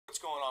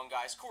on,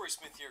 guys? Corey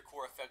Smith here,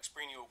 CoreFX,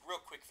 bringing you a real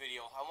quick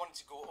video. I wanted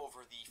to go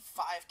over the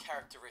 5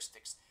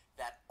 characteristics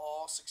that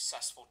all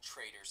successful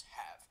traders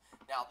have.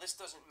 Now, this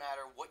doesn't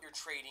matter what you're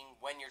trading,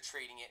 when you're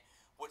trading it,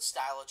 what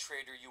style of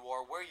trader you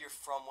are, where you're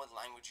from, what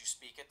language you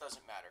speak. It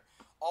doesn't matter.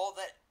 All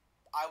that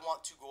I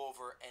want to go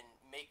over and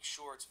make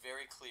sure it's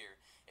very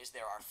clear is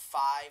there are 5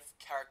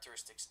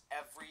 characteristics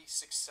every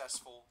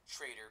successful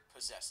trader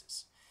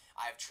possesses.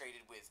 I've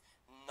traded with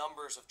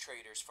numbers of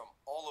traders from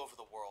all over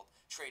the world,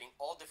 trading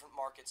all different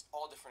markets,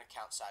 all different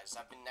account sizes.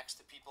 I've been next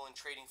to people in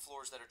trading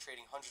floors that are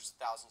trading hundreds of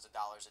thousands of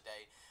dollars a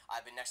day.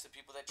 I've been next to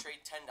people that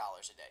trade $10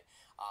 a day.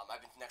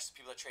 I've been next to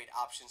people that trade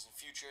options and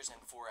futures and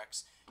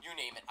Forex. You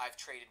name it. I've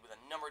traded with a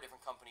number of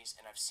different companies,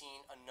 and I've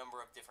seen a number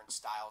of different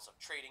styles of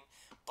trading.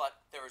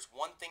 But there is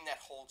one thing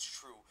that holds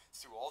true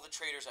through all the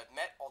traders I've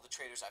met, all the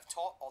traders I've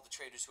taught, all the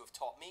traders who have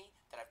taught me,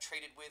 that I've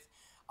traded with,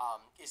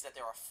 is that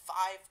there are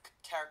 5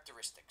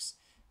 characteristics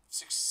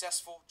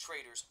successful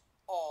traders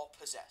all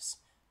possess.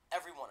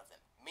 Every one of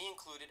them. Me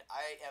included.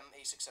 I am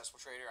a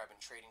successful trader. I've been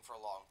trading for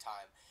a long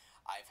time.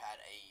 I've had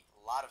a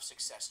lot of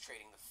success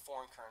trading the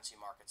foreign currency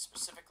market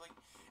specifically,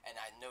 and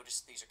I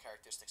noticed these are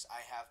characteristics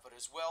I have, but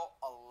as well,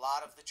 a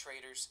lot of the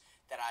traders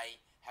that I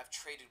have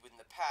traded with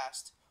in the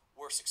past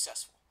were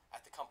successful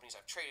at the companies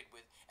I've traded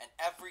with, and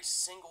every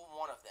single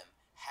one of them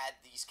had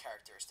these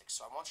characteristics.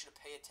 So I want you to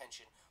pay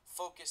attention,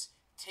 focus,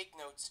 take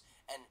notes,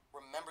 and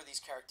remember these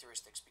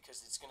characteristics,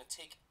 because it's going to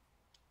take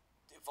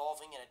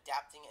evolving and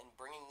adapting and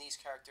bringing these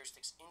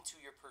characteristics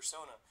into your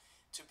persona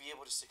to be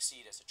able to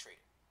succeed as a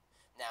trader.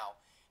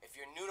 Now, if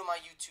you're new to my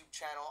YouTube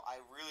channel, I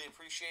really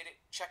appreciate it.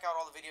 Check out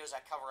all the videos. I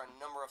cover a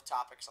number of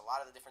topics, a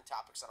lot of the different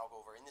topics that I'll go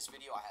over in this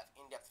video. I have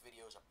in-depth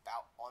videos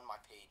about on my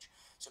page.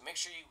 So make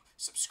sure you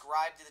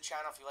subscribe to the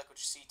channel if you like what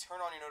you see. Turn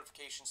on your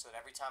notifications so that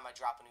every time I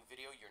drop a new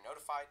video, you're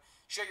notified.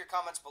 Share your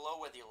comments below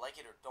whether you like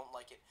it or don't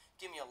like it.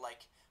 Give me a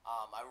like.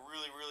 I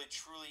really,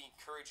 truly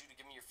encourage you to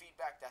give me your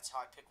feedback. That's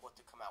how I pick what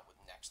to come out with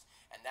next.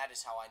 And that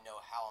is how I know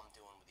how I'm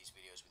doing with these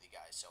videos with you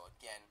guys. So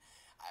again,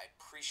 I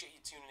appreciate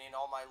you tuning in.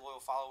 All my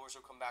loyal followers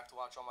who come back to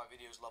watch all my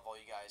videos. Love all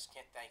you guys.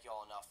 Can't thank you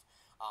all enough.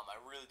 I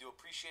really do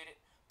appreciate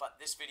it. But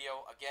this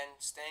video, again,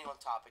 staying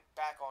on topic,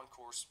 back on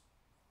course,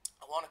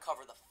 I want to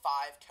cover the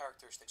 5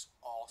 characteristics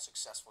all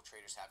successful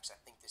traders have, because I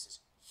think this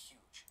is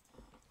huge.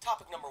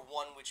 Topic number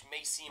 1, which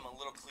may seem a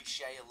little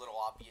cliche, a little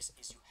obvious,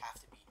 is you have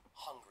to be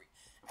hungry.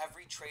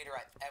 Every trader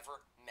I've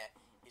ever met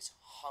is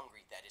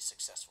hungry that is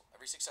successful.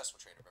 Every successful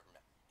trader I've ever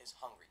met is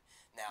hungry.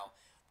 Now,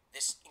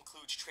 this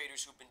includes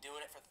traders who've been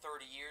doing it for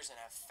 30 years and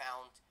have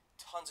found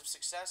tons of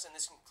success, and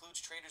this includes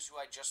traders who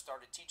I just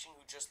started teaching,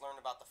 who just learned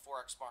about the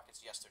Forex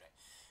markets yesterday.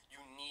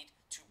 You need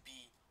to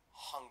be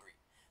hungry.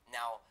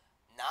 Now,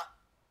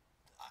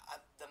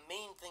 the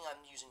main thing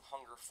I'm using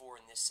hunger for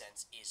in this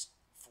sense is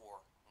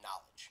for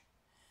knowledge.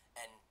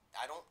 And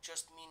I don't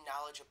just mean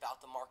knowledge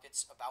about the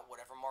markets, about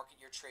whatever market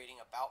you're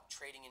trading, about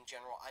trading in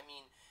general. I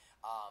mean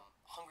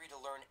hungry to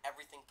learn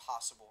everything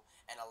possible.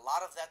 And a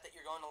lot of that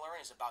you're going to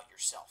learn is about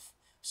yourself.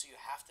 So you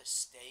have to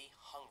stay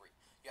hungry.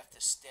 You have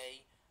to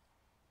stay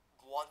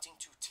wanting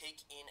to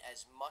take in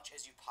as much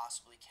as you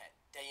possibly can,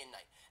 day and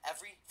night.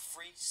 Every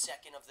free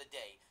second of the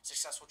day,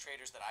 successful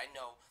traders that I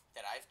know,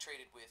 that I've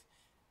traded with,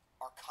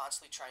 are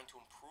constantly trying to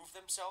improve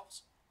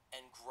themselves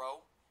and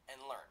grow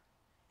and learn.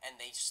 And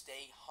they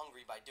stay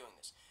hungry by doing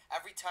this.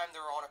 Every time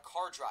they're on a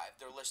car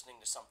drive, they're listening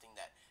to something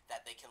that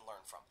they can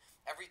learn from.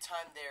 Every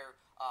time they're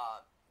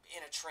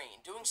in a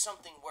train, doing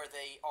something where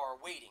they are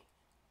waiting,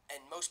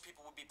 and most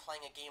people would be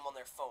playing a game on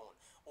their phone,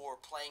 or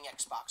playing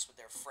Xbox with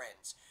their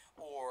friends,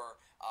 or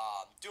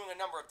doing a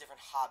number of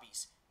different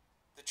hobbies.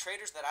 The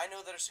traders that I know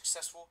that are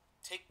successful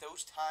take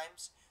those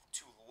times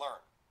to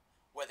learn,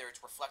 whether it's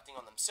reflecting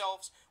on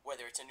themselves,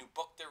 whether it's a new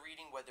book they're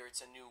reading, whether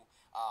it's a new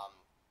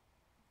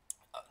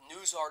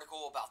news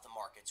article about the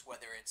markets,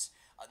 whether it's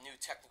a new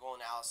technical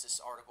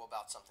analysis article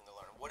about something to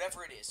learn.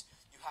 Whatever it is,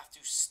 you have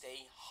to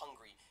stay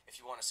hungry if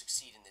you want to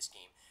succeed in this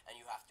game, and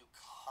you have to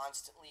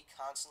constantly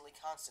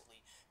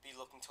be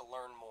looking to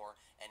learn more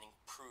and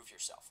improve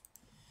yourself.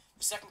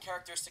 The second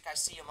characteristic I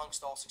see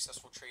amongst all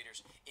successful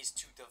traders is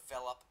to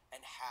develop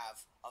and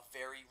have a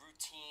very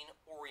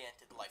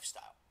routine-oriented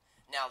lifestyle.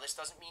 Now, this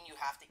doesn't mean you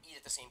have to eat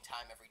at the same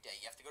time every day.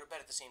 You have to go to bed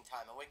at the same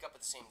time and wake up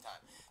at the same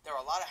time. There are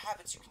a lot of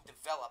habits you can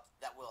develop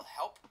that will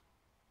help,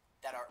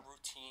 that are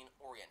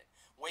routine-oriented.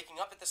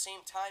 Waking up at the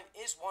same time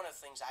is one of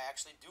the things I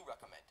actually do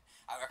recommend.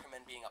 I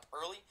recommend being up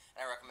early,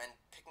 and I recommend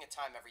picking a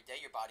time every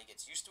day. Your body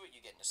gets used to it, you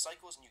get into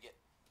cycles, and you get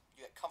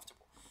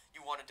comfortable.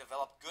 You want to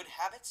develop good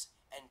habits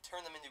and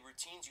turn them into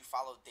routines you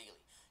follow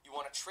daily. You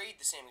want to trade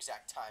the same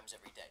exact times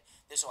every day.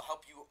 This will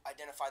help you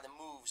identify the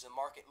moves the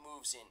market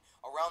moves in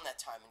around that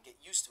time and get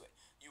used to it.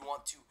 You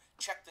want to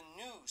check the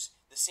news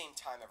the same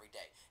time every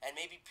day, and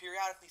maybe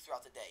periodically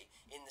throughout the day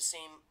in the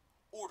same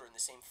order, in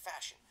the same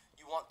fashion.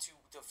 You want to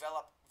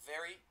develop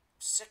very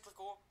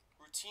cyclical,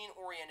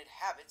 routine-oriented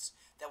habits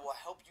that will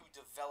help you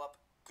develop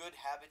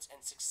good habits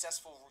and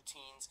successful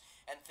routines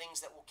and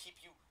things that will keep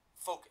you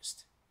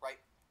focused,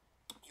 right?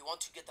 You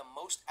want to get the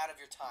most out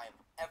of your time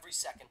every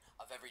second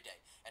of every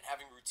day. And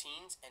having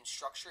routines and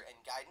structure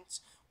and guidance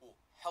will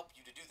help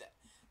you to do that.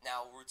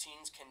 Now,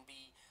 routines can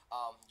be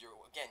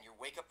your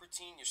wake up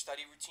routine, your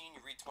study routine. You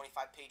read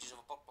 25 pages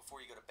of a book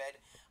before you go to bed.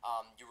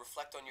 You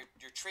reflect on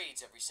your trades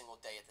every single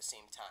day at the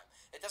same time.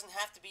 It doesn't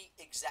have to be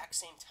exact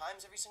same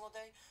times every single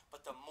day,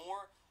 but the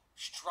more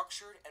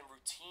structured and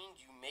routine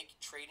you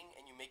make trading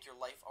and you make your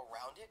life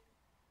around it,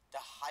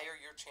 the higher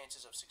your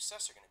chances of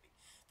success are going to be.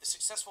 The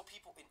successful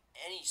people in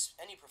any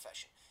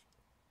profession,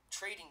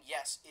 trading,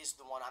 yes, is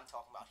the one I'm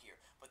talking about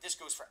here. But this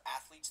goes for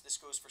athletes, this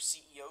goes for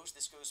CEOs,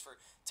 this goes for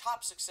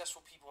top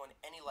successful people in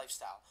any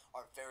lifestyle,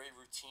 are very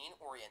routine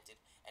oriented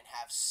and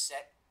have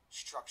set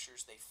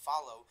structures they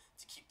follow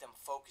to keep them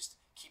focused,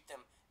 keep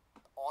them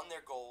on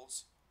their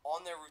goals,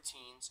 on their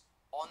routines,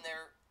 on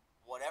their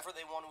whatever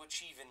they want to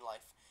achieve in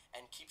life,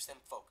 and keeps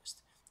them focused.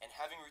 And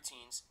having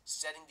routines,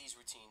 setting these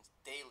routines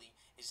daily,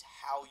 is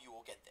how you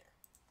will get there.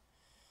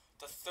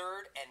 The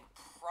third and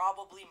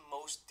probably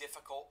most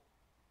difficult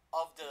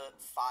of the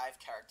 5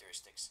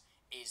 characteristics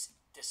is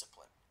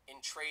discipline.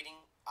 In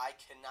trading, I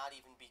cannot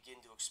even begin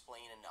to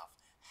explain enough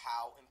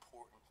how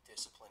important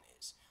discipline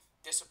is.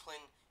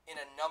 Discipline in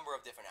a number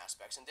of different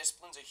aspects, and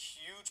discipline's a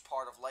huge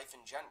part of life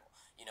in general.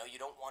 You know, you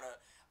don't want to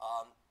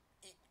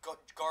eat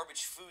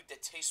garbage food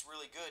that tastes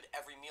really good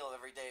every meal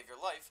every day of your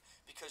life,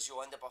 because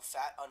you'll end up a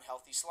fat,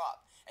 unhealthy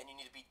slob. And you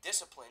need to be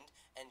disciplined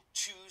and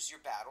choose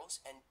your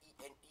battles and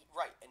eat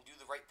right and do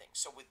the right thing.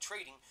 So with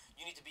trading,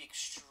 you need to be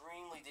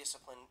extremely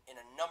disciplined in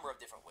a number of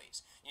different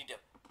ways. You need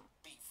to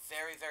be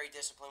very, very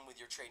disciplined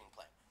with your trading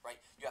plan, right?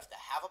 You have to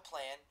have a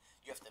plan,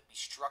 you have to be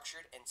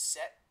structured and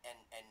set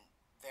and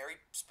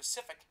very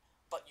specific,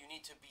 but you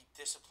need to be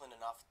disciplined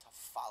enough to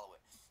follow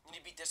it. You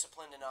need to be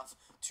disciplined enough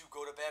to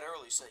go to bed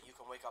early so that you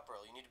can wake up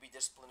early. You need to be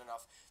disciplined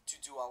enough to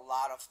do a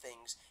lot of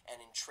things,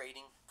 and in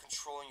trading,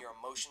 controlling your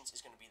emotions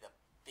is going to be the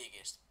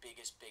biggest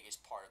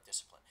part of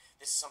discipline.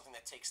 This is something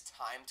that takes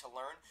time to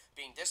learn.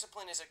 Being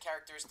disciplined is a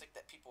characteristic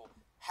that people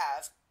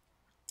have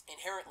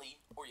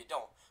inherently, or you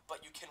don't, but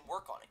you can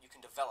work on it. You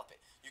can develop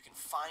it. You can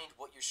find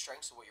what your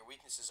strengths and what your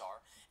weaknesses are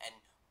and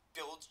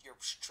build your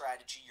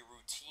strategy, your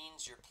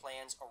routines, your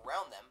plans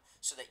around them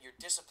so that your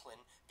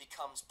discipline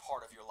becomes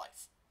part of your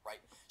life,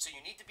 right? So you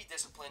need to be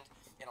disciplined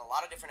in a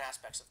lot of different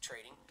aspects of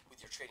trading, with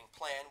your trading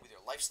plan, with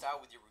your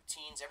lifestyle, with your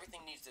routines.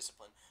 Everything needs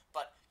discipline,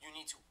 but you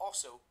need to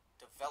also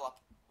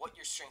develop what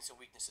your strengths and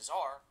weaknesses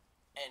are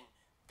and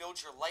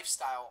build your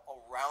lifestyle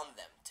around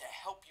them to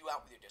help you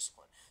out with your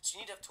discipline. So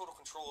you need to have total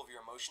control over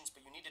your emotions,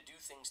 but you need to do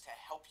things to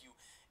help you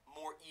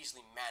more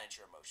easily manage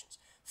your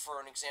emotions. For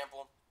an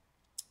example,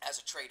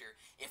 as a trader,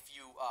 if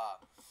you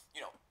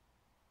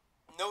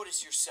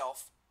notice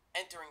yourself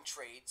entering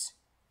trades,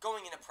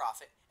 going in a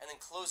profit, and then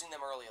closing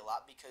them early a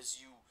lot because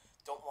you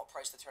don't want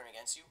price to turn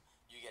against you,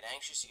 you get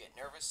anxious, you get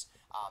nervous,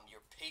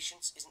 your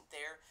patience isn't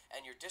there,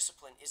 and your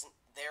discipline isn't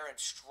there and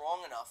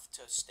strong enough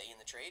to stay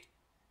in the trade,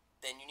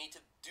 then you need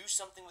to do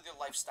something with your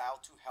lifestyle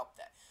to help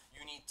that.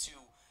 You need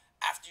to,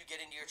 after you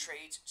get into your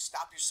trades,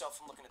 stop yourself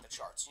from looking at the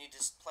charts. You need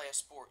to play a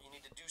sport. You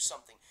need to do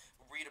something,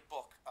 read a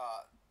book,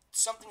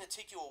 something to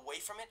take you away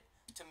from it,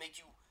 to make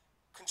you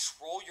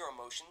control your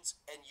emotions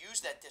and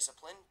use that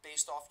discipline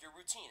based off your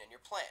routine and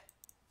your plan.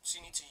 So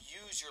you need to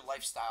use your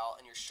lifestyle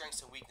and your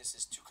strengths and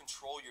weaknesses to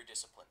control your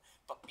discipline.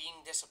 But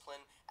being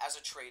disciplined as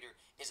a trader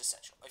is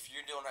essential. If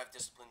you don't have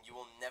discipline, you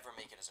will never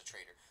make it as a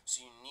trader.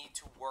 So you need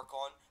to work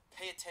on,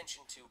 pay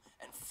attention to,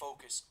 and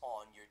focus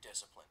on your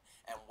discipline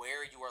and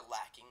where you are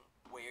lacking,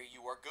 where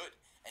you are good,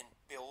 and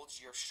build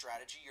your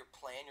strategy, your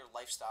plan, your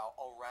lifestyle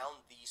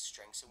around these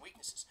strengths and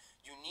weaknesses.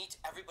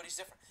 Everybody's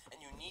different,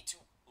 and you need to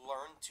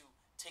learn to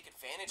take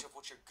advantage of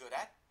what you're good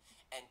at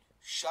and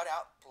shut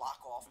out,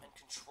 block off, and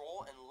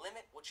control and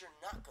limit what you're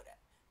not good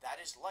at.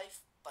 That is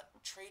life, but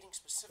trading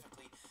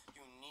specifically,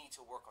 you need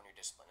to work on your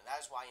discipline. And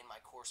that is why in my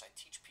course I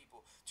teach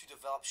people to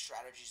develop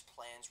strategies,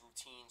 plans,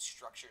 routines,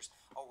 structures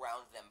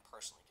around them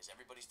personally, because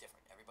everybody's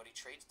different. Everybody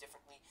trades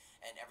differently,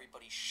 and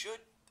everybody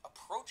should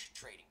approach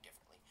trading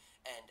differently.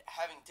 And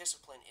having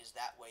discipline is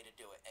that way to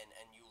do it.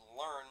 And you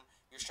learn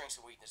your strengths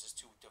and weaknesses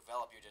to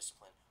develop your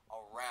discipline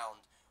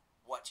around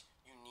what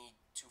you need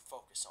to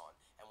focus on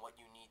and what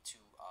you need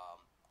to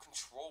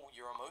control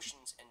your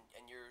emotions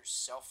and your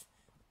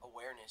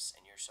self-awareness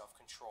and your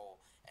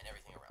self-control and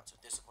everything around. So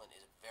discipline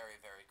is very,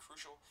 very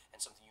crucial and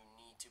something you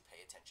need to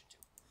pay attention to.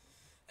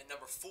 And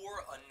number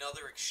 4,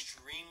 another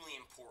extremely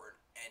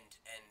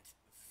important and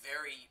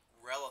very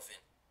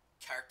relevant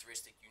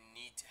characteristic you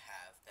need to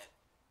have that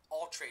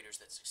all traders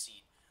that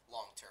succeed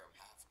long term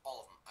have.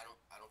 All of them. I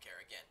don't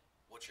care, again,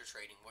 what you're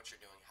trading, what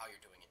you're doing, how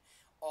you're doing it.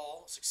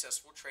 All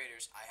successful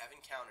traders I have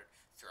encountered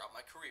throughout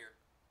my career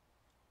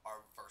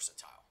are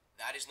versatile.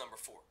 That is number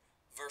 4,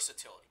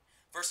 versatility.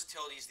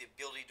 Versatility is the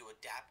ability to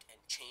adapt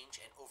and change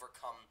and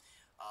overcome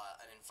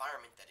an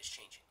environment that is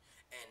changing.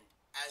 And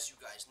as you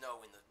guys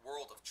know, in the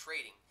world of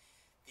trading,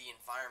 the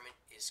environment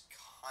is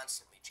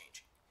constantly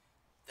changing.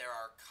 There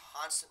are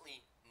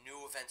constantly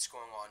new events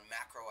going on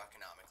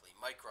macroeconomically,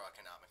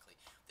 microeconomically.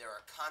 There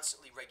are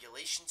constantly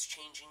regulations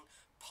changing,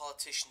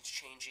 politicians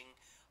changing,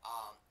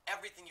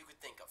 everything you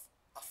could think of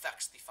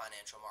affects the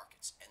financial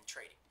markets and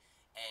trading.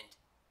 And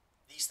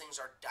these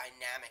things are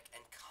dynamic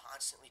and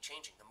constantly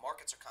changing. The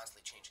markets are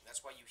constantly changing.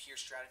 That's why you hear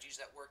strategies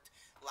that worked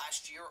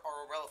last year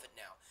are irrelevant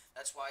now.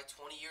 That's why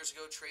 20 years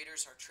ago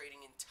traders are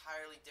trading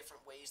entirely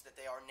different ways that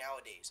they are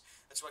nowadays.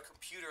 That's why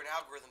computer and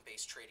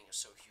algorithm-based trading is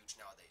so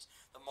huge nowadays.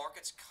 The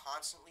markets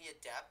constantly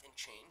adapt and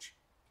change.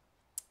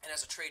 And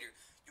as a trader,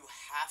 you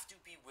have to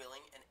be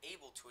willing and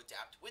able to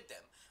adapt with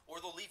them,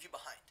 or they'll leave you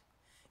behind.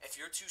 If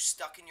you're too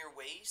stuck in your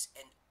ways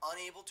and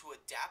unable to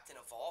adapt and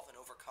evolve and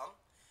overcome,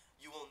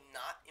 you will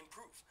not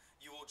improve.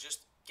 You will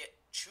just get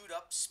chewed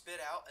up,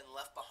 spit out, and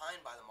left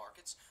behind by the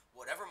markets.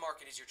 Whatever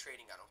market is you're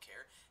trading, I don't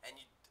care. And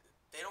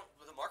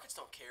the markets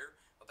don't care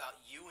about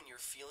you and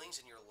your feelings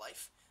and your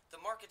life. The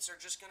markets are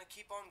just going to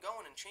keep on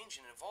going and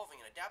changing and evolving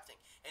and adapting.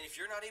 And if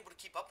you're not able to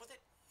keep up with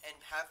it and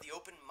have the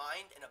open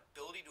mind and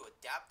ability to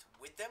adapt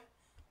with them,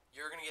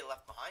 you're going to get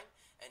left behind.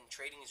 And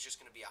trading is just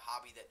going to be a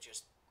hobby that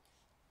just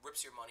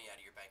rips your money out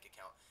of your bank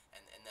account,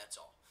 and that's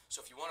all.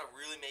 So if you want to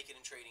really make it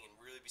in trading and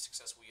really be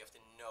successful, you have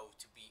to know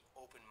to be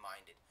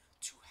open-minded,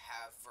 to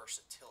have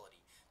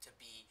versatility, to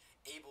be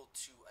able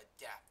to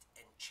adapt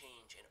and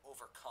change and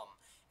overcome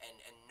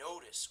and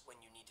notice when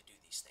you need to do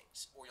these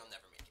things, or you'll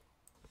never make it.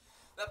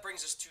 That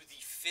brings us to the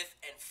fifth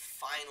and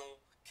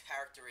final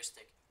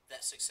characteristic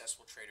that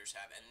successful traders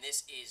have, and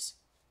this is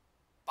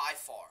by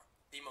far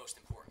the most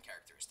important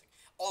characteristic.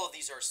 All of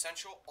these are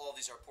essential, all of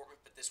these are important,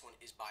 but this one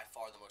is by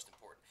far the most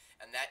important,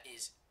 and that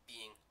is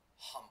being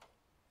humble.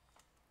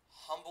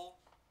 Humble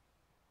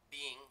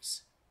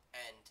beings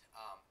and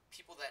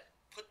people that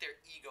put their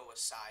ego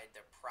aside,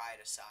 their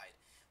pride aside,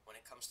 when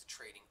it comes to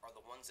trading are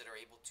the ones that are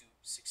able to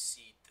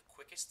succeed the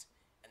quickest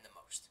and the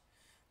most.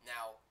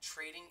 Now,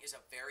 trading is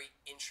a very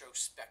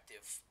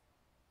introspective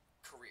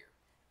career,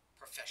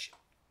 profession,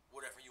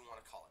 whatever you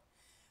want to call it.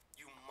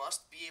 You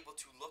must be able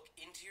to look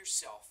into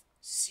yourself,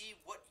 see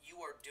what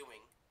you are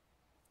doing,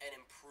 and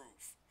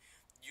improve.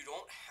 You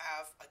don't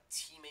have a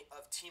team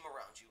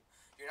around you.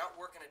 You're not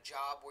working a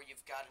job where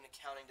you've got an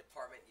accounting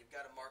department, you've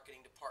got a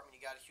marketing department,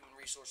 you got a human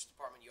resources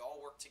department. You all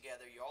work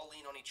together, you all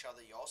lean on each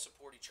other, you all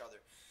support each other.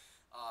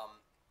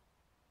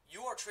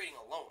 You are trading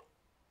alone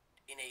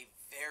in a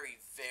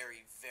very,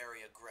 very,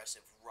 very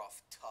aggressive,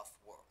 rough, tough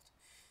world.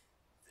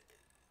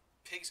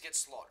 Pigs get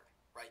slaughtered,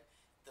 right?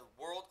 The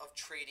world of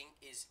trading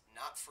is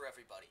not for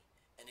everybody,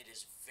 and it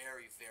is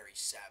very, very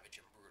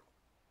savage and brutal.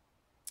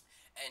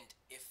 And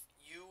if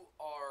you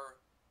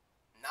are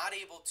not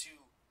able to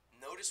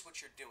notice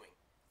what you're doing,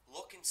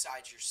 look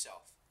inside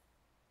yourself,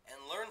 and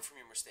learn from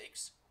your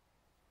mistakes,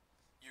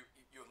 you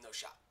have no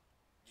shot.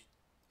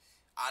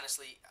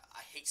 Honestly,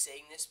 I hate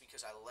saying this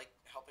because I like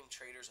helping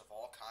traders of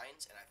all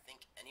kinds, and I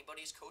think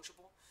anybody is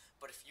coachable,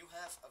 but if you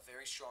have a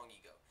very strong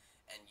ego,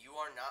 and you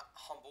are not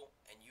humble,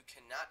 and you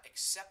cannot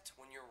accept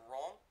when you're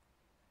wrong,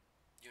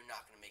 you're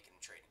not going to make it in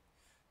trading.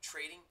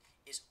 Trading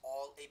is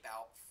all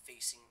about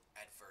facing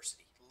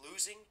adversity.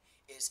 Losing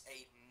is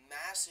a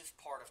massive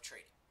part of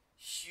trading,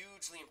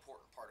 hugely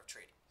important part of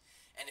trading.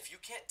 And if you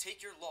can't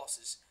take your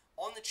losses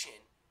on the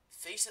chin,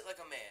 face it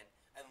like a man,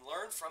 and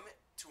learn from it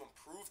to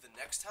improve the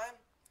next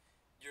time,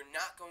 you're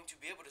not going to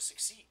be able to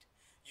succeed.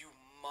 You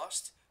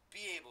must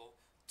be able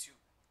to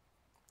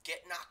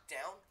get knocked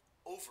down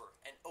over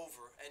and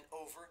over and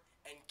over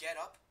and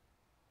get up,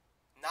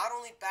 not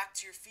only back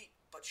to your feet,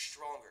 but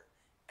stronger,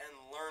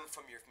 and learn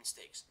from your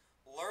mistakes.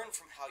 Learn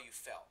from how you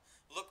fell.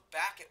 Look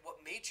back at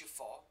what made you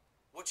fall,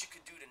 what you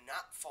could do to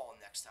not fall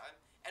next time,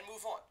 and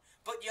move on.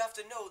 But you have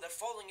to know that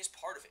falling is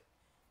part of it.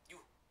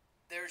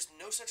 There's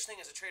no such thing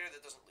as a trader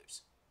that doesn't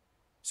lose.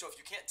 So if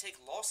you can't take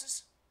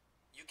losses,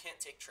 you can't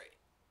take trading.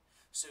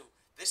 So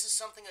this is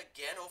something,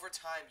 again, over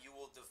time you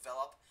will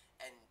develop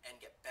and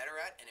get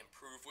better at and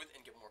improve with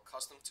and get more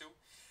accustomed to.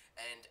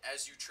 And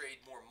as you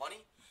trade more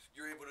money,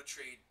 you're able to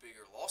trade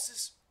bigger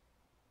losses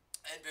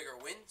and bigger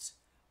wins.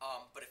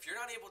 But if you're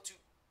not able to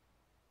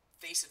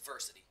face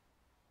adversity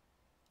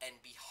and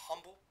be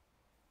humble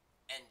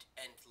and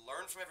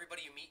learn from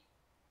everybody you meet,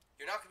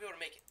 you're not going to be able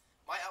to make it.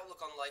 My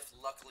outlook on life,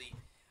 luckily,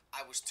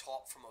 I was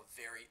taught from a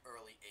very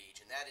early age,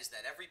 and that is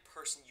that every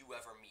person you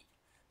ever meet,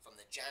 from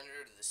the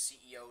janitor to the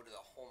CEO to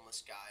the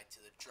homeless guy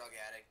to the drug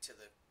addict to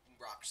the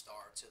rock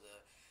star to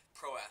the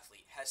pro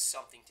athlete, has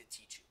something to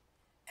teach you.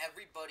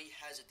 Everybody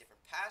has a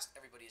different past,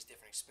 everybody has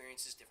different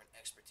experiences, different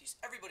expertise,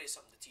 everybody has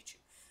something to teach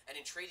you. And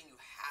in trading, you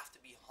have to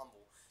be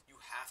humble,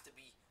 you have to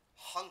be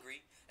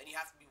hungry, and you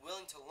have to be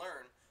willing to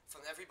learn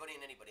from everybody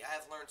and anybody. I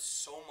have learned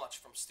so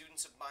much from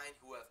students of mine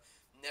who have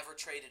never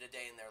traded a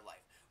day in their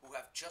life, who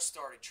have just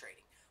started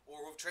trading, or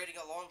who have traded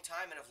a long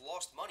time and have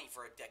lost money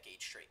for a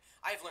decade straight.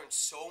 I've learned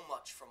so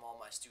much from all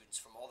my students,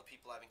 from all the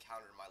people I've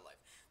encountered in my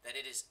life, that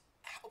it has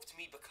helped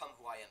me become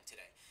who I am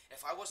today.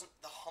 If I wasn't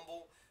the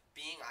humble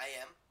being I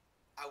am,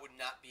 I would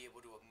not be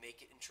able to make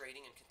it in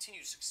trading and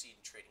continue to succeed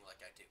in trading like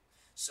I do.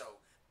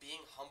 So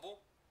being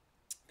humble,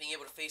 being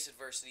able to face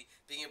adversity,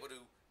 being able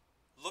to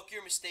look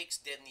your mistakes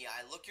dead in the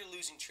eye, look your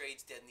losing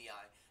trades dead in the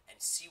eye, and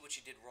see what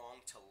you did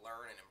wrong to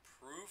learn and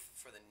improve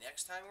for the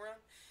next time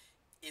around,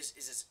 is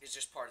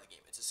just part of the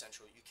game. It's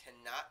essential. You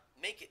cannot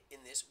make it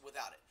in this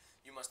without it.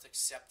 You must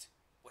accept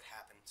what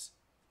happens,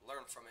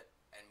 learn from it,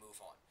 and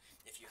move on.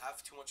 If you have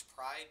too much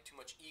pride, too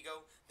much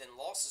ego, then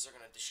losses are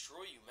going to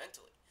destroy you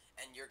mentally,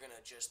 and you're going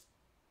to just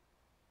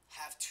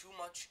have too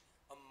much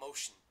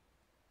emotion.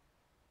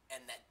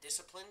 And that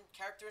discipline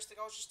characteristic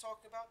I was just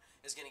talking about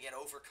is going to get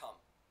overcome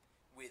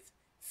with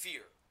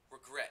fear,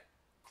 regret,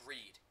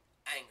 greed,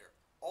 anger.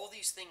 All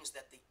these things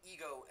that the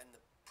ego and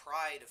the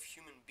pride of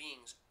human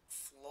beings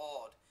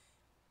flawed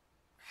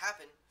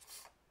happen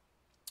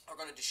are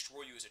going to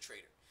destroy you as a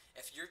trader.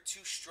 If you're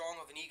too strong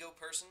of an ego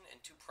person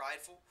and too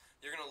prideful,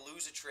 you're going to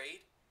lose a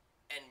trade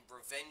and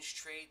revenge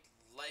trade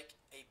like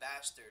a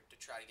bastard to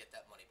try to get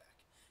that money back.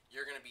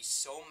 You're going to be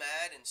so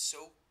mad and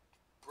so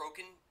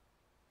broken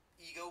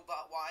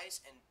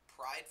ego-wise and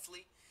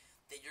pridefully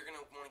that you're going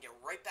to want to get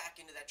right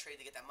back into that trade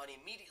to get that money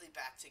immediately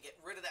back, to get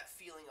rid of that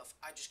feeling of,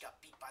 I just got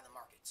beat by the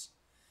markets.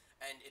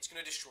 And it's going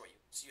to destroy you.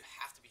 So you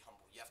have to be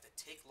humble. You have to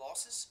take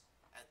losses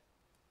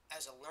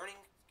as a learning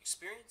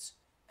experience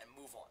and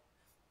move on.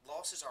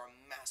 Losses are a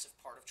massive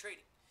part of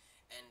trading.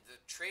 And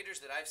the traders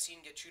that I've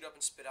seen get chewed up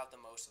and spit out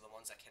the most are the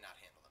ones that cannot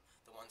handle them.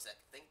 The ones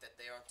that think that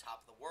they are on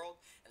top of the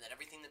world and that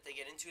everything that they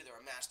get into, they're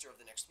a master of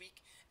the next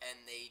week,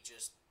 and they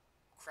just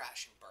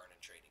crash and burn in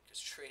trading. Because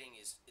trading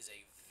is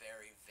a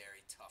very,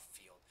 very tough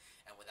field.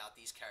 And without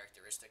these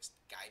characteristics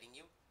guiding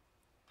you,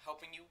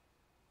 helping you,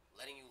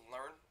 letting you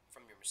learn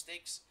from your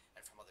mistakes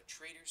and from other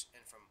traders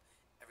and from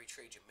every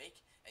trade you make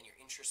and your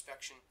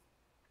introspection,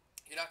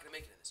 you're not going to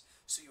make it in this.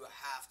 So you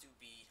have to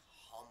be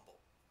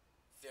humble.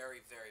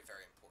 Very, very,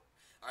 very important.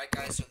 Alright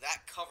guys, so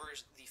that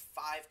covers the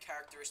 5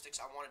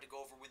 characteristics I wanted to go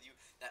over with you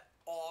that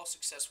all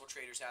successful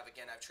traders have.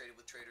 Again, I've traded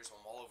with traders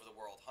from all over the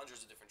world,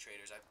 hundreds of different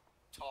traders. I've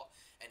taught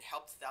and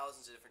helped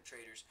thousands of different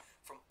traders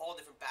from all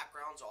different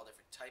backgrounds, all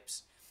different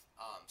types,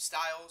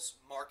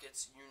 styles,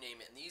 markets, you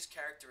name it. And these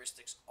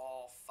characteristics,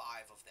 all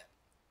 5 of them,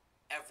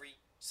 every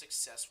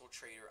successful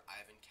trader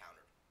I've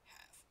encountered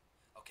have.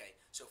 Okay,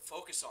 so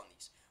focus on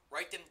these.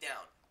 Write them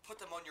down. Put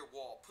them on your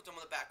wall. Put them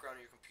on the background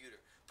of your computer.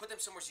 Put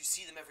them somewhere so you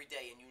see them every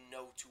day and you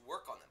know to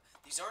work on them.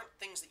 These aren't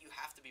things that you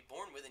have to be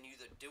born with and you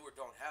either do or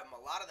don't have them. A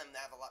lot of them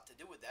have a lot to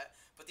do with that,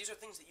 but these are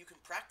things that you can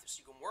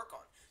practice, you can work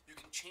on. You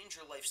can change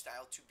your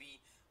lifestyle to be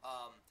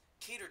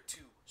catered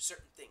to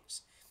certain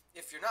things.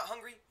 If you're not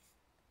hungry,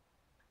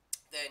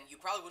 then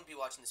you probably wouldn't be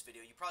watching this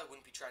video. You probably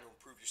wouldn't be trying to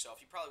improve yourself.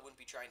 You probably wouldn't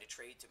be trying to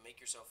trade to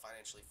make yourself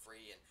financially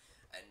free and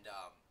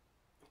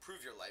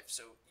improve your life.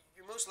 So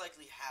you most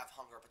likely have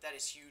hunger, but that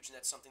is huge, and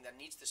that's something that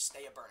needs to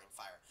stay a burning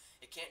fire.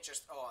 It can't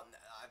just, oh,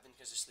 I've been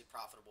consistently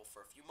profitable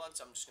for a few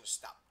months, I'm just going to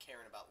stop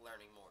caring about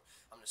learning more.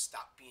 I'm going to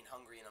stop being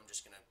hungry, and I'm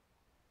just going to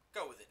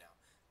go with it now.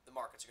 The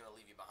markets are going to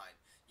leave you behind.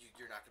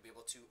 You're not going to be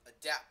able to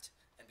adapt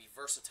and be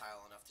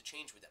versatile enough to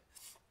change with them.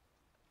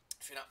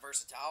 If you're not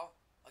versatile,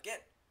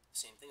 again, the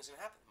same thing's going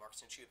to happen. The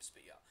market's going to chew up and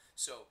spit you out.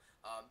 So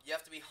you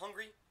have to be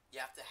hungry. You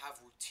have to have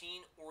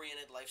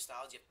routine-oriented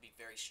lifestyles. You have to be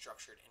very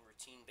structured and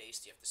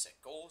routine-based. You have to set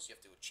goals. You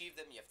have to achieve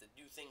them. You have to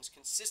do things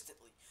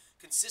consistently.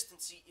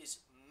 Consistency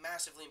is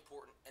massively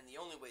important and the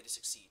only way to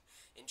succeed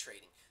in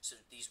trading. So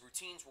these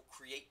routines will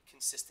create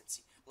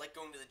consistency. Like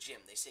going to the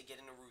gym. They say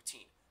get in a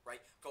routine,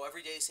 right? Go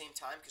every day at the same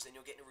time, because then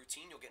you'll get in a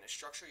routine, you'll get in a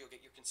structure, you'll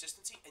get your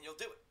consistency, and you'll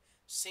do it.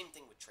 Same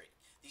thing with trading.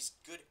 These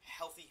good,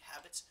 healthy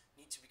habits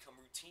need to become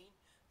routine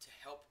to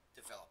help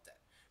develop that.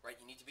 Right?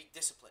 You need to be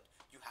disciplined.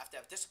 You have to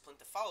have discipline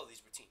to follow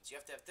these routines.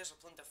 You have to have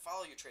discipline to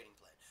follow your trading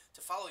plan,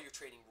 to follow your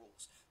trading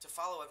rules, to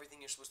follow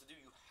everything you're supposed to do.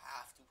 You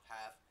have to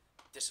have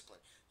discipline.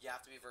 You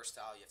have to be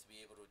versatile. You have to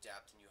be able to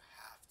adapt, and you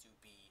have to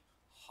be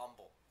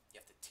humble. You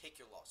have to take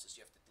your losses.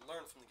 You have to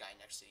learn from the guy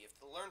next to you. You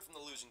have to learn from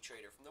the losing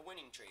trader, from the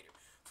winning trader,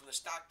 from the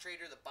stock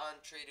trader, the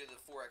bond trader, the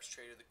forex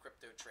trader, the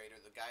crypto trader,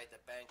 the guy at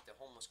the bank, the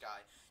homeless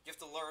guy. You have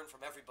to learn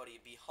from everybody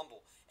and be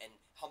humble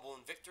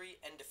in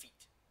victory and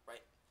defeat,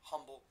 right?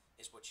 Humble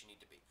is what you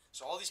need to be.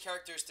 So all these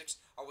characteristics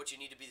are what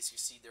you need to be to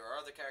succeed. There are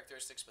other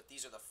characteristics, but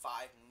these are the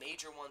 5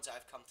 major ones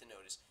I've come to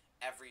notice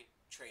every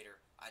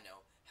trader I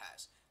know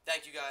has.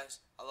 Thank you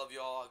guys. I love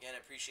you all. Again, I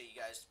appreciate you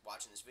guys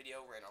watching this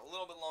video. Ran a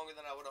little bit longer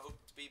than I would have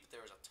hoped it to be, but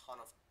there was a ton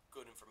of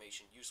good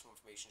information, useful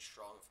information,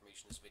 strong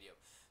information in this video.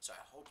 So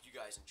I hope you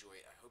guys enjoy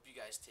it. I hope you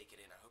guys take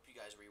it in. I hope you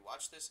guys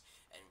rewatch this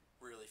and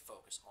really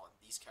focus on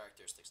these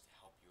characteristics to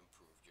help you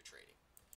improve your trading.